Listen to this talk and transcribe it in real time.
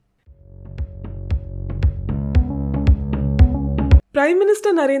Prime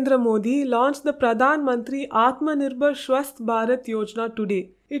Minister Narendra Modi launched the Pradhan Mantri Atmanirbhar Swasth Bharat Yojana today.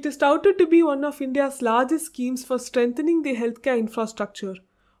 It is touted to be one of India's largest schemes for strengthening the healthcare infrastructure.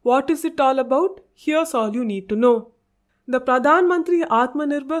 What is it all about? Here's all you need to know. The Pradhan Mantri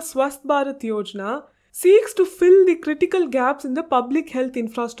Atmanirbhar Swasth Bharat Yojana seeks to fill the critical gaps in the public health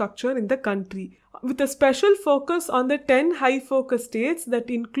infrastructure in the country, with a special focus on the 10 high-focus states that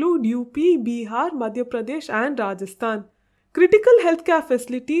include UP, Bihar, Madhya Pradesh and Rajasthan. Critical healthcare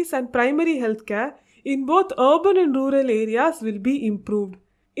facilities and primary healthcare in both urban and rural areas will be improved.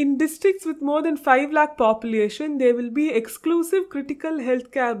 In districts with more than 5 lakh population, there will be exclusive critical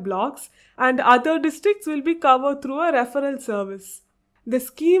healthcare blocks and other districts will be covered through a referral service. The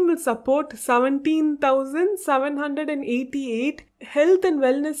scheme will support 17,788 health and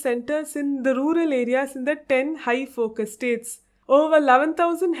wellness centers in the rural areas in the 10 high-focus states. Over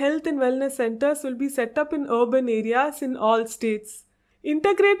 11,000 health and wellness centers will be set up in urban areas in all states.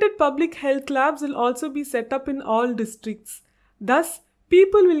 Integrated public health labs will also be set up in all districts. Thus,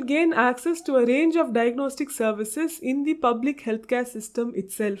 people will gain access to a range of diagnostic services in the public healthcare system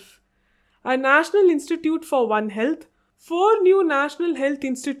itself. A National Institute for One Health, 4 new National Health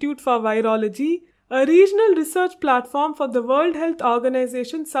Institute for Virology, a regional research platform for the World Health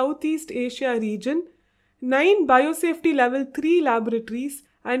Organization Southeast Asia region, 9 Biosafety Level 3 laboratories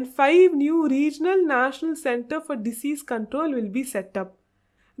and 5 new Regional National Center for Disease Control will be set up.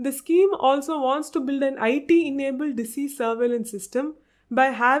 The scheme also wants to build an IT-enabled disease surveillance system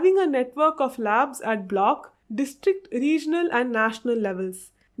by having a network of labs at block, district, regional and national levels.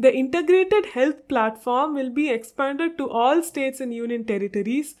 The integrated health platform will be expanded to all states and union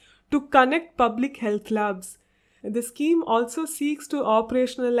territories to connect public health labs. The scheme also seeks to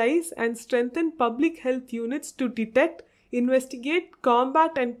operationalize and strengthen public health units to detect, investigate,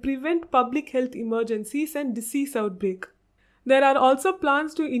 combat and prevent public health emergencies and disease outbreak. There are also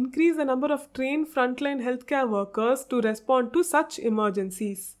plans to increase the number of trained frontline healthcare workers to respond to such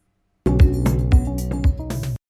emergencies.